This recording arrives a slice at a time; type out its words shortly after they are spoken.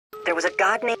There was a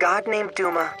god named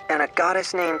Duma and a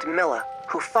goddess named Milla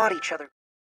who fought each other.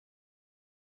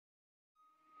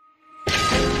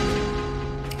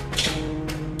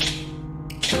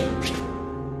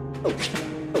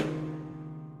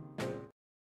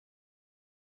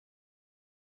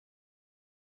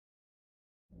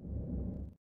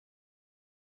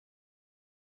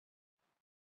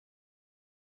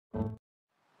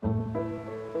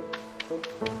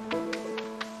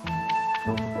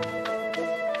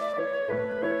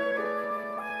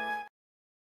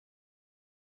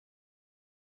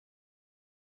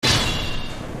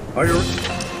 Are you...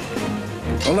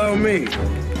 Allow me.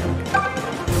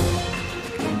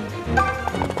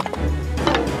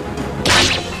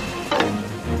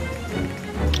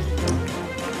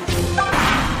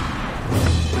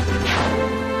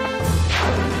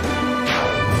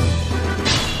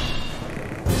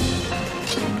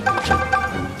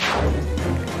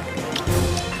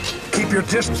 Keep your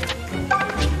distance.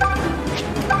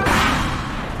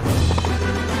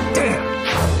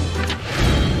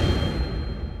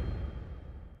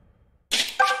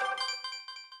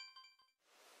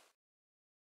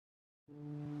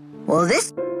 Well,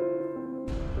 this...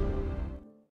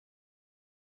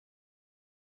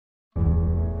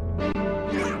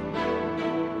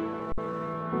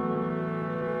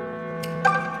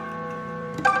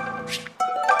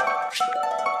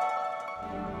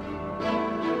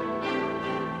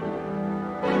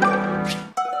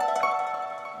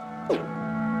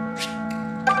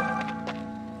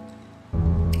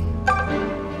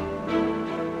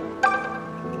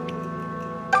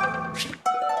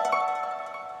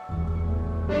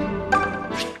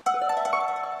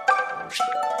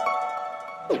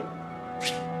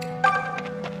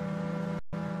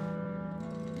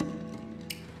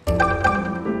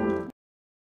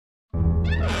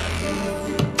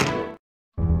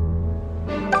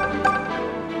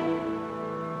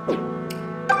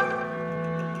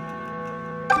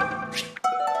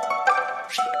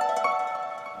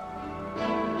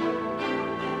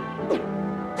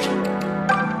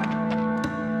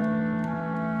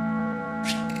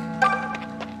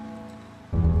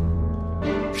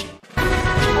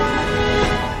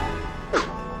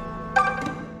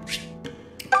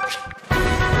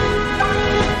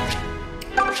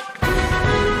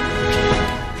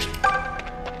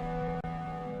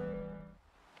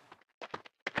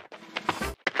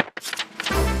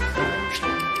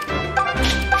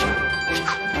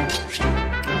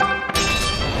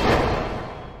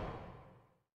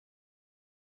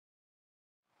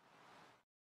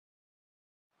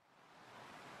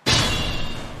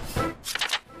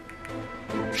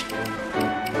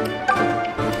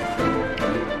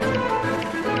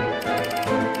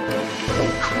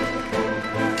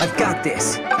 I've got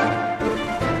this.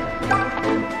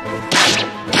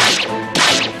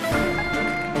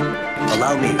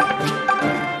 Allow me.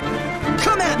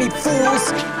 Come at me,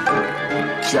 fools!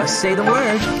 Just say the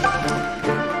word.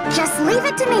 Just leave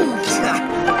it to me.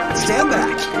 Stand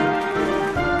back.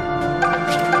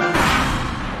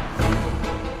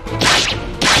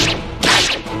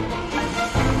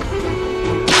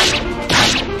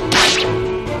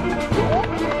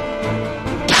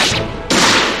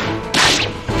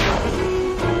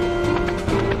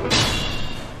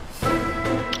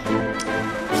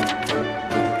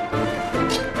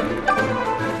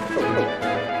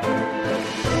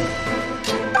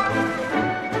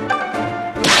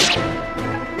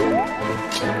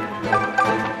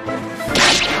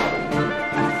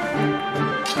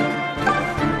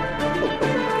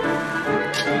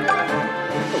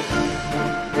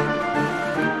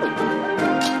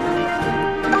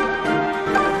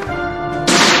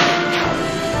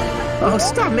 Oh,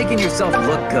 stop making yourself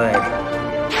look good.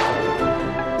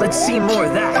 Let's see more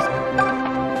of that.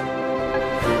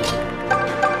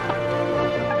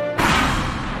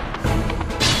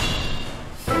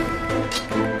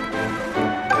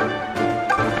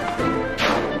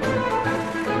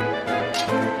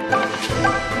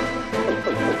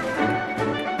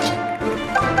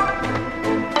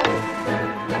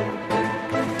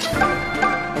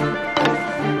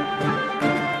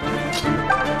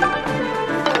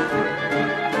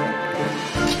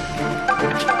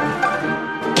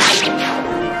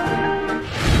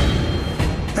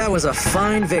 That was a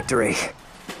fine victory.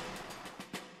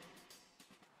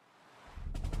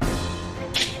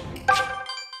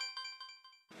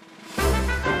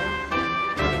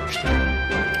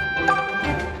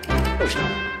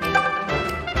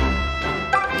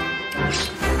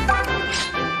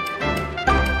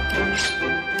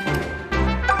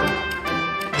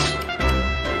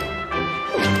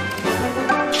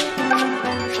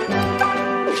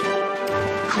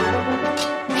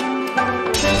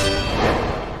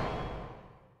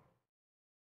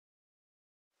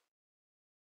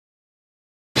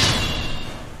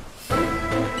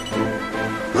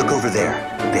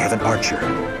 departure.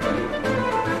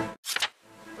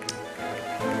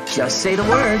 Just say the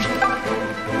word.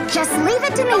 Just leave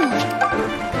it to me.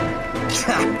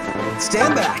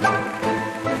 Stand back.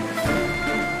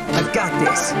 I've got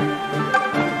this.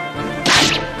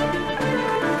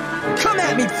 Come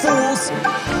at me, fools!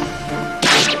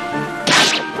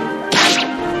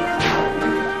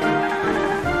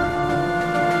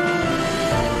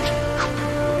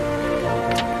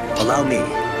 Allow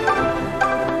me.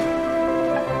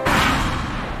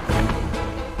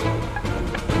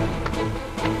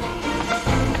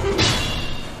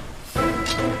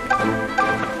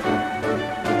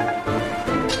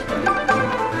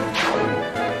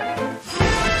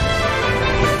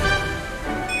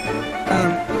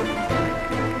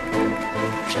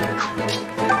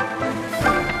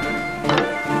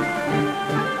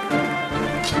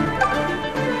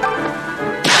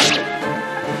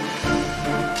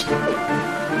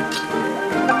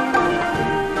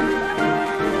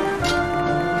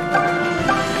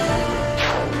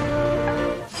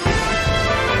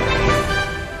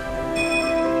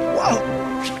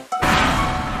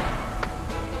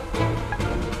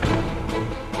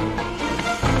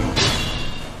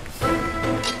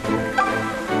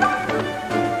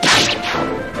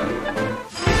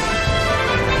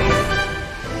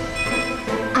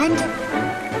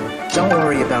 Don't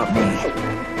worry about me.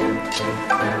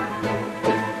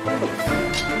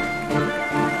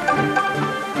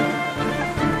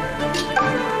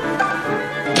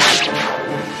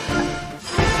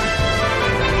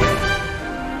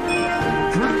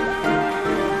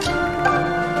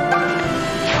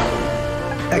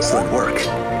 Excellent work.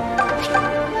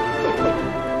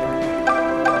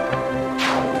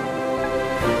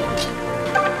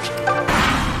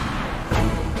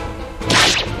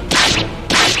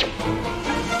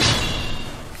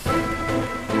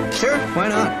 Sure, why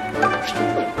not?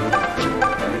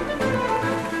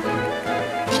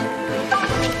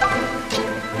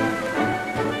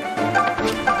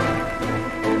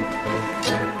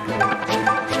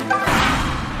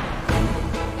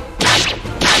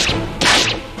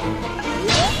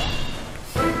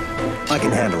 I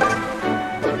can handle it.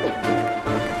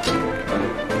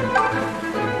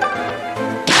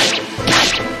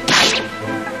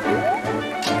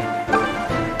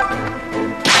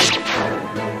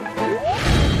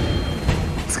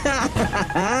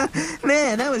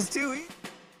 Man, that was too easy.